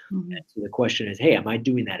 Mhm. And so the question is, hey, am I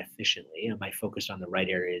doing that efficiently? Am I focused on the right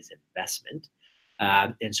areas of investment?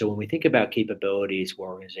 And so when we think about capabilities for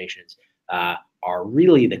organizations are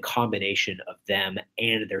really the combination of them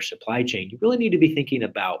and their supply chain, you really need to be thinking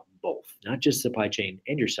about both, not just supply chain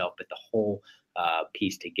and yourself, but the whole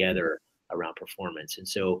piece together around performance. And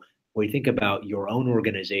so when you think about your own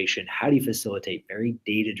organization, how do you facilitate very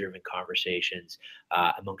data-driven conversations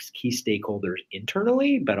amongst key stakeholders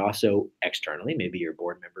internally, but also externally, maybe your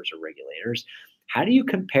board members or regulators? How do you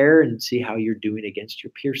compare and see how you're doing against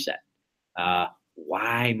your peer set?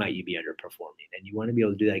 Why might you be underperforming? And you want to be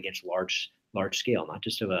able to do that against large scale, not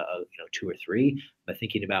just of a two or three, but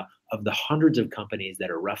thinking about of the hundreds of companies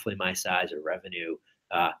that are roughly my size or revenue.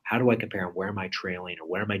 How do I compare and where am I trailing or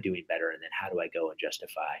where am I doing better? And then how do I go and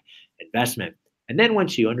justify investment? And then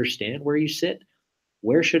once you understand where you sit,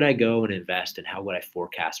 where should I go and invest and how would I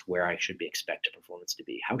forecast where I should be expected performance to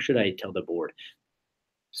be? How should I tell the board,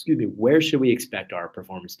 excuse me, where should we expect our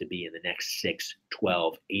performance to be in the next 6,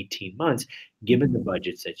 12, 18 months, given the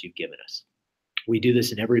budgets that you've given us? We do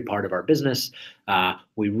this in every part of our business.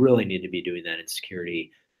 We really need to be doing that in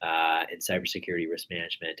security and cybersecurity risk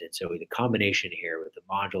management. And so the combination here with the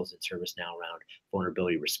modules in ServiceNow around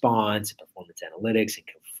vulnerability response and performance analytics and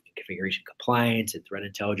configuration compliance and threat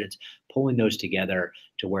intelligence, pulling those together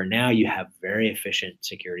to where now you have very efficient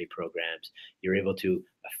security programs. You're able to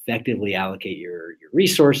effectively allocate your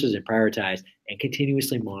resources and prioritize and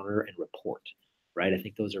continuously monitor and report, right? I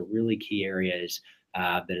think those are really key areas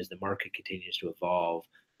that as the market continues to evolve,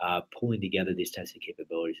 pulling together these types of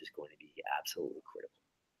capabilities is going to be absolutely critical.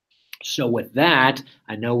 So with that,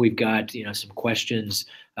 I know we've got some questions.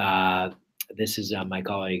 This is my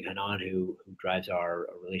colleague Hanan who drives our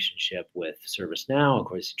relationship with ServiceNow. Of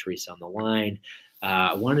course, Teresa on the line.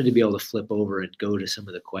 I wanted to be able to flip over and go to some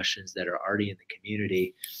of the questions that are already in the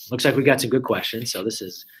community. Looks like we got some good questions, so this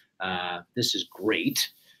is great.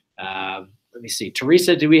 Let me see,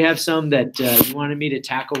 Teresa, do we have some that you wanted me to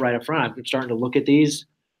tackle right up front? I'm starting to look at these.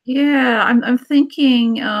 Yeah, I'm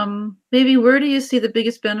thinking, maybe where do you see the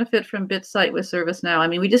biggest benefit from BitSight with ServiceNow? I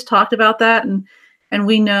mean, we just talked about that, and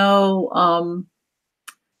we know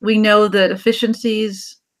that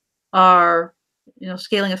efficiencies are,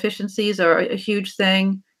 scaling efficiencies are a huge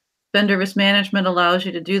thing. Vendor risk management allows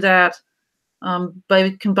you to do that.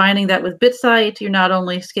 By combining that with BitSight, you're not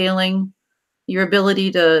only scaling your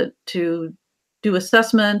ability to do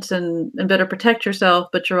assessments and better protect yourself,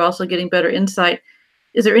 but you're also getting better insight.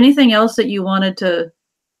 Is there anything else that you wanted to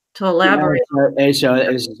elaborate? Yeah, so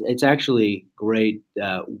it's actually great.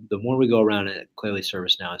 The more we go around it, clearly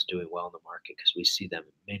ServiceNow is doing well in the market because we see them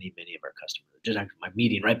many of our customers. Just actually my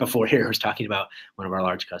meeting right before here was talking about one of our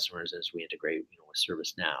large customers as we integrate with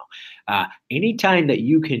ServiceNow. Anytime that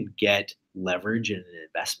you can get leverage in an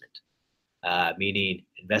investment, meaning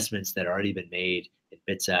investments that already been made in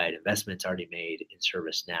BitSight, investments already made in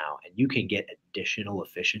ServiceNow, and you can get additional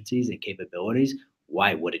efficiencies and capabilities,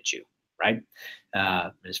 why wouldn't you, right?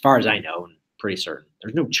 As far as I know, and pretty certain,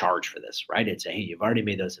 there's no charge for this, right? It's a, hey, you've already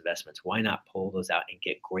made those investments. Why not pull those out and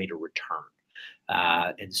get greater return?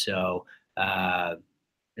 And so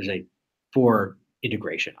there's like for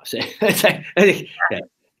integration, I'll say. I think, yeah,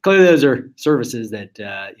 clearly those are services that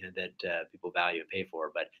people value and pay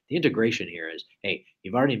for. But the integration here is, hey,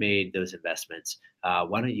 you've already made those investments.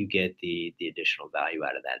 Why don't you get the additional value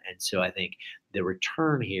out of that? And so I think the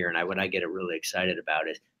return here, and what I get really excited about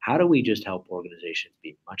is how do we just help organizations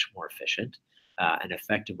be much more efficient and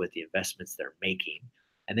effective with the investments they're making,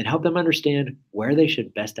 and then help them understand where they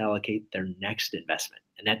should best allocate their next investment.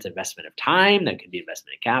 And that's investment of time, that could be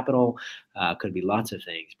investment in capital, could be lots of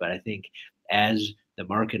things. But I think as the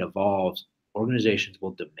market evolves, organizations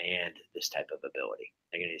will demand this type of ability.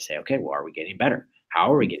 They're going to say, okay, well, are we getting better?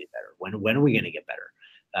 How are we getting better? When are we going to get better?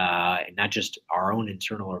 And not just our own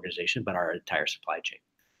internal organization, but our entire supply chain.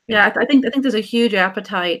 Yeah, I think there's a huge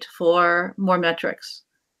appetite for more metrics.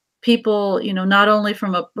 People, not only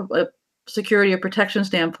from a security or protection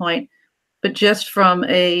standpoint, but just from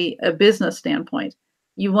a business standpoint.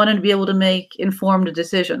 You want to be able to make informed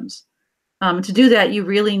decisions. To do that, you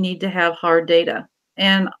really need to have hard data.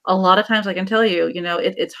 And a lot of times I can tell you,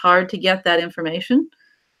 it's hard to get that information.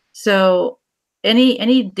 So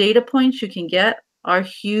any data points you can get are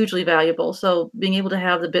hugely valuable. So being able to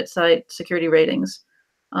have the BitSight security ratings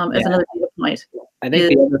as Yeah. another data point. I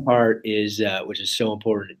think the other part is, which is so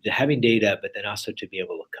important, having data, but then also to be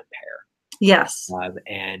able to compare. Yes.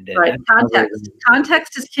 And Right. that's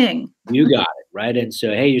Context is king. You got it, right? And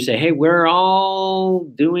so, hey, you say, hey, we're all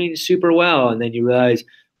doing super well. And then you realize,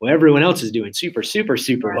 well, everyone else is doing super, super,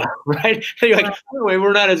 super well, right? And you're like, oh, wait,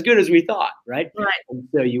 we're not as good as we thought, right? Right. And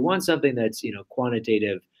so you want something that's,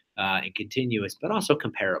 quantitative and continuous, but also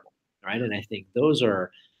comparable, right? And I think those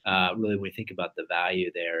are really, when we think about the value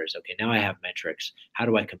there is, okay, now I have metrics. How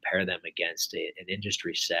do I compare them against an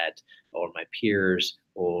industry set or my peers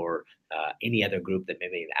or any other group that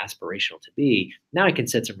maybe aspirational to be? Now I can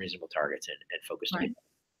set some reasonable targets and focus. Right.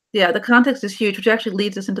 Yeah, the context is huge, which actually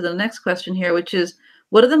leads us into the next question here, which is,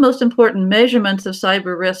 what are the most important measurements of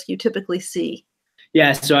cyber risk you typically see?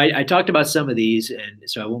 Yeah, so I talked about some of these, and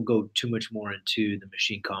so I won't go too much more into the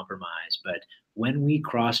machine compromise. But when we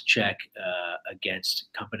cross-check against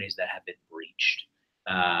companies that have been breached,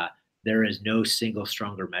 uh, there is no single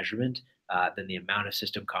stronger measurement than the amount of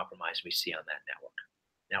system compromise we see on that network.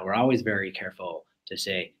 Now, we're always very careful to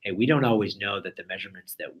say, hey, we don't always know that the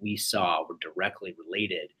measurements that we saw were directly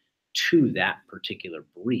related to that particular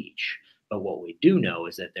breach. But what we do know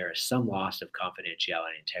is that there is some loss of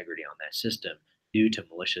confidentiality and integrity on that system due to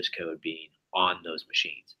malicious code being on those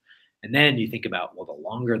machines. And then you think about, well, the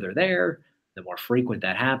longer they're there, the more frequent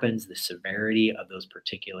that happens, the severity of those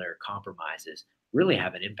particular compromises really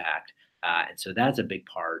have an impact. And so that's a big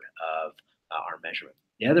part of our measurement.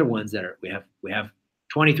 The other ones that we have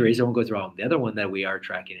 23, so I won't go through all of them. The other one that we are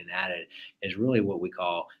tracking and added is really what we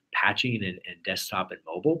call patching and desktop and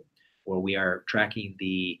mobile, where we are tracking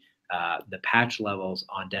the patch levels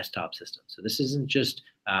on desktop systems. So this isn't just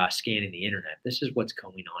scanning the internet. This is what's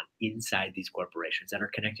going on inside these corporations that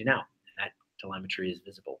are connecting out, and that telemetry is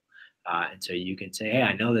visible. And so you can say, hey,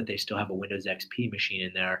 I know that they still have a Windows XP machine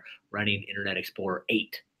in there running Internet Explorer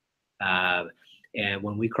 8. And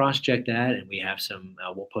when we cross-check that, and we have some,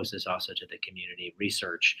 we'll post this also to the community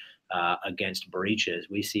research against breaches,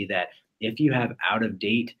 we see that if you have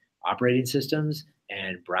out-of-date operating systems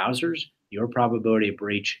and browsers, your probability of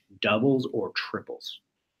breach doubles or triples,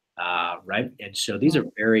 right? And so these are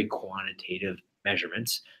very quantitative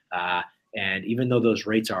measurements. And even though those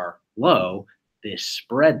rates are low, the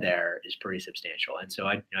spread there is pretty substantial. And so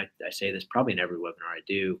I say this probably in every webinar I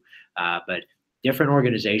do, but different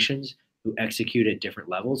organizations who execute at different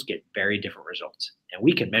levels get very different results. And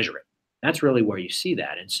we can measure it. That's really where you see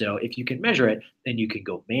that. And so if you can measure it, then you can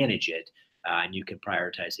go manage it and you can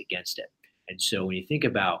prioritize against it. And so when you think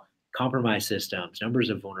about compromised systems, numbers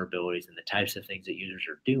of vulnerabilities, and the types of things that users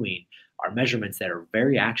are doing are measurements that are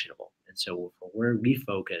very actionable. And so where we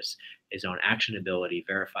focus is on actionability,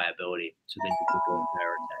 verifiability, so then you can go and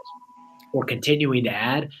prioritize. We're continuing to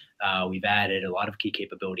add. We've added a lot of key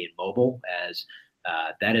capability in mobile, as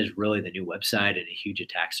that is really the new website and a huge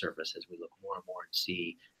attack surface as we look more and more and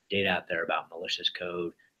see data out there about malicious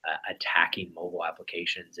code attacking mobile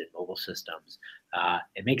applications and mobile systems.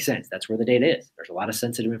 It makes sense. That's where the data is. There's a lot of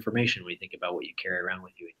sensitive information when you think about what you carry around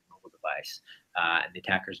with you in your mobile device. And the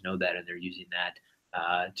attackers know that, and they're using that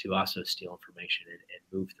to also steal information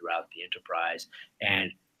and move throughout the enterprise.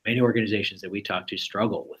 And many organizations that we talk to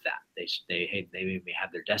struggle with that. They may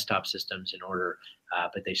have their desktop systems in order,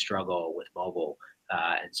 but they struggle with mobile.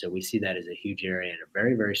 And so we see that as a huge area and a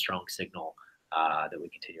very, very strong signal that we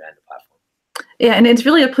continue to add to the platform. Yeah, and it's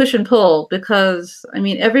really a push and pull because I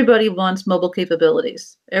mean everybody wants mobile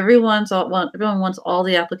capabilities. Everyone wants all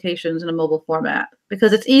the applications in a mobile format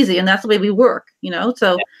because it's easy and that's the way we work, you know.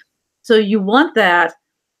 So you want that,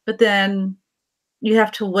 but then you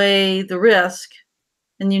have to weigh the risk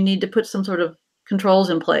and you need to put some sort of controls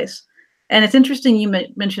in place. And it's interesting you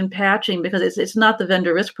mentioned patching because it's not the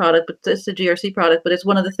vendor risk product, but it's the GRC product, but it's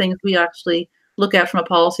one of the things we actually look at from a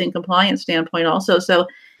policy and compliance standpoint also. So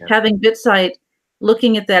Yeah. having BitSight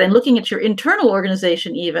looking at that and looking at your internal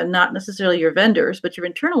organization even, not necessarily your vendors, but your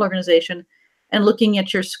internal organization, and looking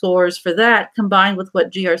at your scores for that combined with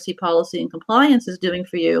what GRC policy and compliance is doing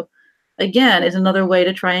for you, again, is another way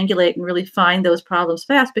to triangulate and really find those problems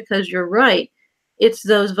fast because you're right. It's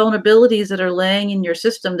those vulnerabilities that are laying in your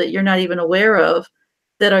system that you're not even aware of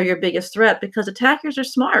that are your biggest threat because attackers are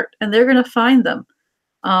smart and they're going to find them.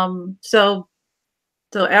 So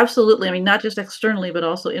absolutely. I mean, not just externally, but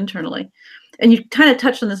also internally. And you kind of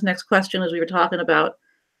touched on this next question as we were talking about,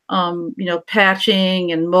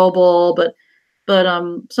 patching and mobile, but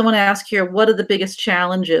someone asked here, what are the biggest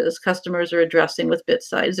challenges customers are addressing with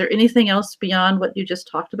BitSight? Is there anything else beyond what you just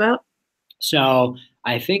talked about? So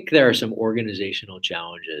I think there are some organizational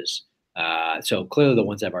challenges. So clearly the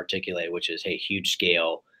ones I've articulated, which is, hey, huge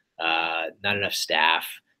scale, not enough staff.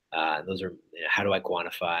 Those are, how do I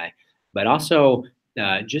quantify? But also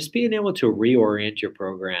just being able to reorient your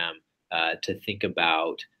program to think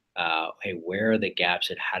about, hey, where are the gaps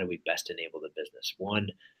and how do we best enable the business?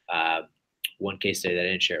 Uh, one case study that I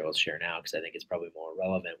didn't share, I'll share now because I think it's probably more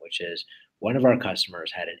relevant, which is one of our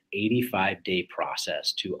customers had an 85-day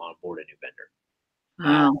process to onboard a new vendor.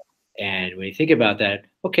 Wow. And when you think about that,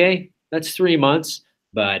 okay, that's 3 months.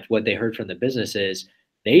 But what they heard from the business is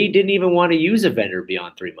they didn't even want to use a vendor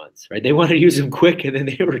beyond 3 months, right? They wanted to use them quick and then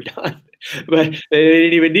they were done. But they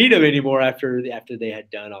didn't even need them anymore after they had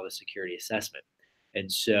done all the security assessment.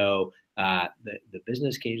 And so the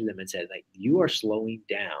business came to them and said, like, you are slowing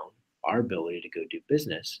down our ability to go do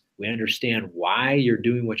business. We understand why you're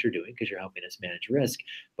doing what you're doing because you're helping us manage risk,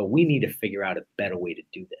 but we need to figure out a better way to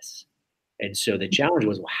do this. And so the challenge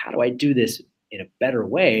was, well, how do I do this in a better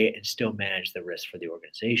way and still manage the risk for the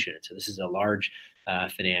organization? And so this is a large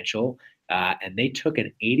financial, and they took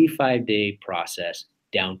an 85-day process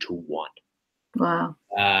down to one. Wow.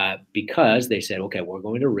 Because they said, okay, we're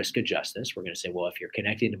going to risk adjust this. We're going to say, well, if you're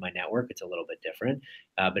connecting to my network, it's a little bit different.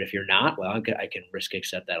 But if you're not, well, I can risk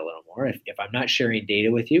accept that a little more. If I'm not sharing data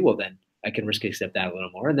with you, well, then I can risk accept that a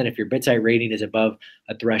little more. And then if your BitSight rating is above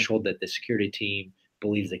a threshold that the security team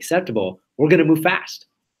believes acceptable, we're going to move fast.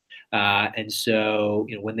 And so,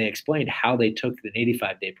 when they explained how they took an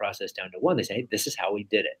 85-day process down to one, they say, hey, this is how we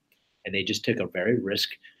did it. And they just took a very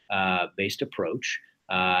risk-based approach,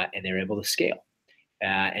 and they were able to scale.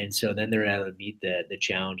 And so then they're able to meet the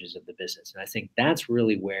challenges of the business. And I think that's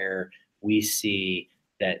really where we see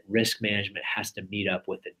that risk management has to meet up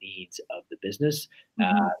with the needs of the business.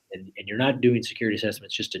 Mm-hmm. And you're not doing security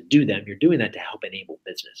assessments just to do them. You're doing that to help enable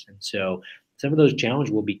business. And so some of those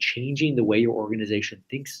challenges will be changing the way your organization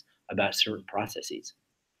thinks about certain processes.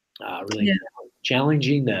 Really Yeah.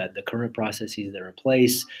 challenging the current processes that are in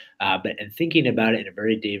place, and thinking about it in a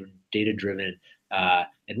very data driven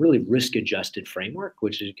and really risk adjusted framework,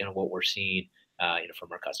 which is kind of what we're seeing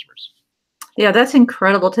from our customers. Yeah, that's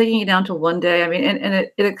incredible. Taking it down to one day. I mean, and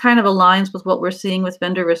it kind of aligns with what we're seeing with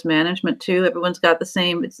vendor risk management too. Everyone's got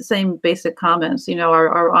it's the same basic comments.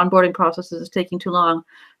 Our onboarding processes is taking too long.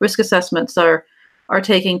 Risk assessments are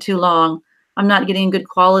taking too long. I'm not getting good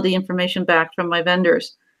quality information back from my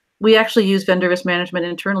vendors. We actually use vendor risk management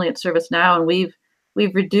internally at ServiceNow, and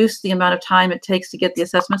we've reduced the amount of time it takes to get the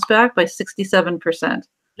assessments back by 67%.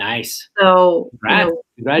 Nice. So,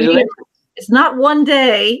 Congratulations. it's not one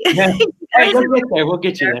day. Hey, we'll get there. We'll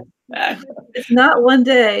get you there. It's not one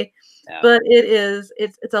day, Yeah. but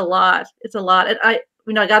it's a lot. It's a lot. And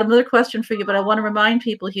I got another question for you, but I want to remind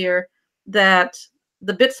people here that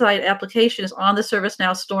the BitSight application is on the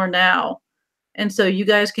ServiceNow store now. And so you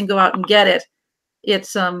guys can go out and get it.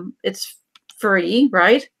 It's free,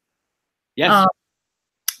 right? Yes.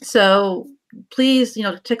 So please,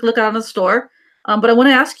 take a look out on the store. But I want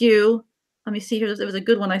to ask you, let me see here. There was a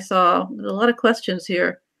good one I saw. There's a lot of questions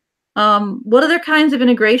here. What other kinds of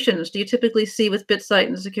integrations do you typically see with BitSight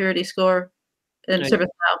and Security Score and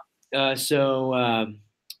ServiceNow?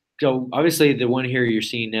 So obviously the one here you're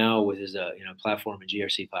seeing now with is a platform, a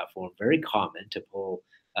GRC platform, very common to pull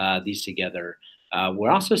these together.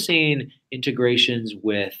 We're also seeing integrations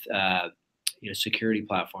with security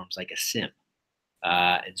platforms like a SIM.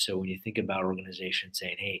 And so when you think about organizations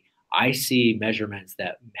saying, hey, I see measurements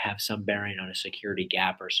that have some bearing on a security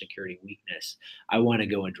gap or security weakness, I want to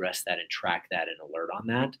go address that and track that and alert on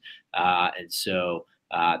that. And so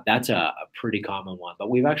that's a pretty common one. But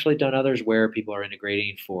we've actually done others where people are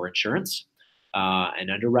integrating for insurance and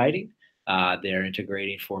underwriting. They're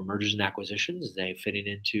integrating for mergers and acquisitions. They're fitting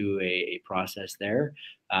into a process there.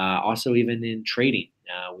 Also, even in trading,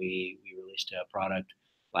 we released a product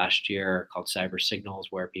last year called Cyber Signals,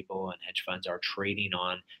 where people and hedge funds are trading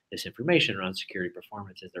on this information around security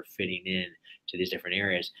performance as they're fitting in to these different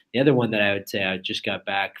areas. The other one that I would say, I just got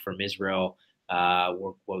back from Israel,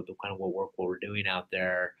 the kind of what work we're doing out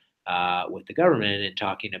there with the government and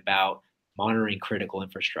talking about monitoring critical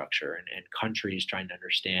infrastructure and countries trying to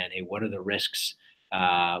understand, hey, what are the risks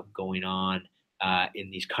going on in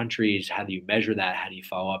these countries? How do you measure that? How do you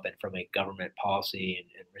follow up? And from a government policy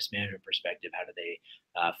and risk management perspective, how do they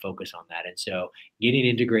focus on that? And so getting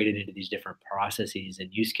integrated into these different processes and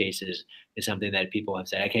use cases is something that people have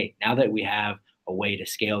said, okay, now that we have a way to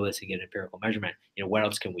scale this and get empirical measurement, where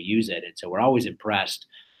else can we use it? And so we're always impressed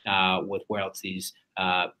with where else these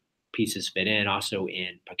pieces fit in, also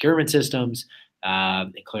in procurement systems.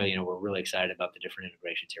 And clearly, we're really excited about the different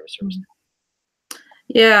integrations here with ServiceNow.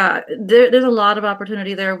 Yeah, there's a lot of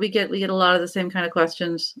opportunity there. We get a lot of the same kind of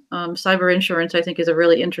questions. Cyber insurance, I think, is a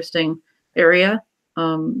really interesting area.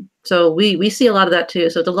 So we see a lot of that too.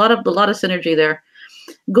 So it's a lot of synergy there.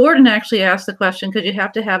 Gordon actually asked the question, because you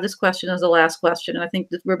have to have this question as the last question, and I think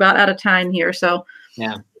we're about out of time here. So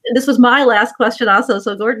yeah, this was my last question also.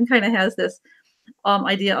 So Gordon kind of has this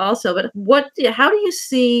idea also. But how do you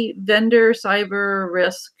see vendor cyber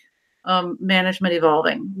risk management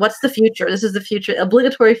evolving? What's the future? This is the future,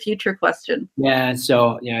 obligatory future question. Yeah.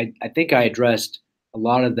 So, I think I addressed a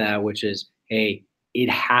lot of that, which is, hey, it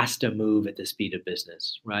has to move at the speed of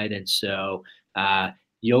business, right? And so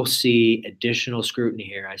you'll see additional scrutiny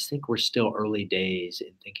here. I think we're still early days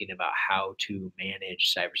in thinking about how to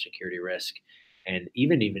manage cybersecurity risk. And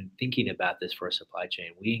even thinking about this for a supply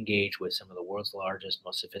chain, we engage with some of the world's largest,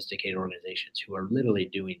 most sophisticated organizations who are literally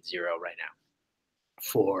doing zero right now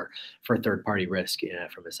for third party risk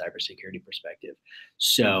from a cybersecurity perspective.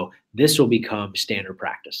 So this will become standard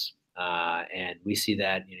practice. And we see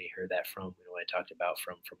that, you hear that from what I talked about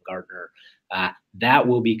from Gartner. That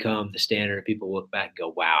will become the standard. People look back and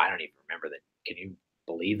go, wow, I don't even remember that. Can you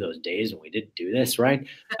believe those days when we didn't do this, right?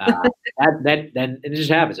 Then it just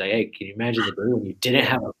happens. Like, hey, can you imagine the day when you didn't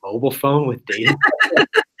have a mobile phone with data?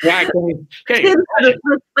 Yeah, my kids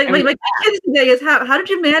today is how did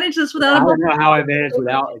you manage this without I don't know how I managed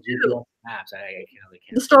without GPS maps. I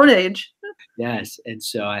can't. The Stone Age. Yes, and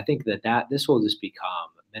so I think that this will just become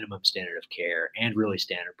a minimum standard of care and really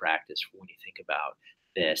standard practice when you think about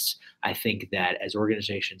this. I think that as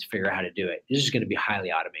organizations figure out how to do it, this is going to be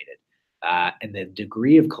highly automated, and the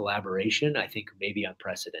degree of collaboration I think may be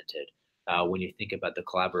unprecedented when you think about the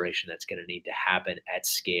collaboration that's going to need to happen at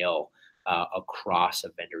scale across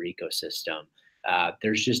a vendor ecosystem.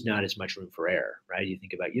 There's just not as much room for error, right? You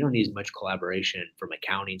think about, you don't need as much collaboration from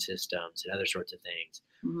accounting systems and other sorts of things.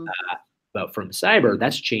 Mm-hmm. But from cyber,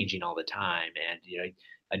 that's changing all the time. And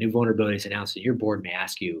a new vulnerability is announced, and your board may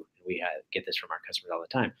ask you, and we get this from our customers all the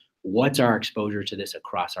time, what's our exposure to this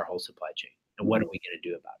across our whole supply chain, and what are we going to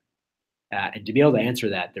do about it? And to be able to answer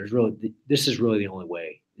that, this is really the only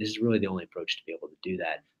way. This is really the only approach to be able to do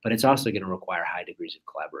that. But it's also going to require high degrees of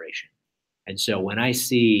collaboration. And so when I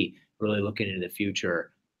see really looking into the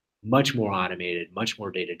future, much more automated, much more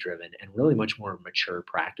data driven, and really much more mature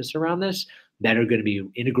practice around this that are going to be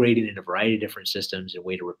integrated in a variety of different systems and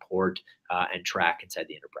way to report and track inside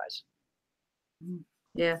the enterprise.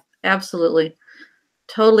 Yeah, absolutely.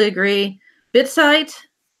 Totally agree. BitSight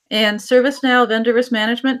and ServiceNow Vendor Risk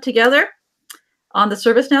Management together on the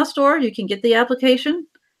ServiceNow store. You can get the application.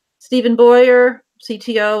 Stephen Boyer,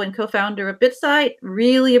 CTO and co-founder of BitSight,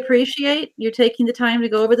 really appreciate you taking the time to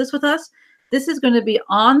go over this with us. This is going to be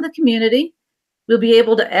on the community. We'll be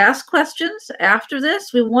able to ask questions after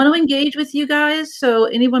this. We want to engage with you guys. So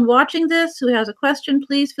anyone watching this who has a question,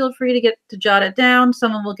 please feel free to jot it down.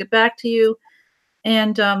 Someone will get back to you.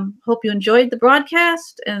 And hope you enjoyed the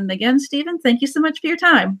broadcast. And again, Stephen, thank you so much for your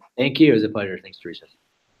time. Thank you. It was a pleasure. Thanks, Teresa.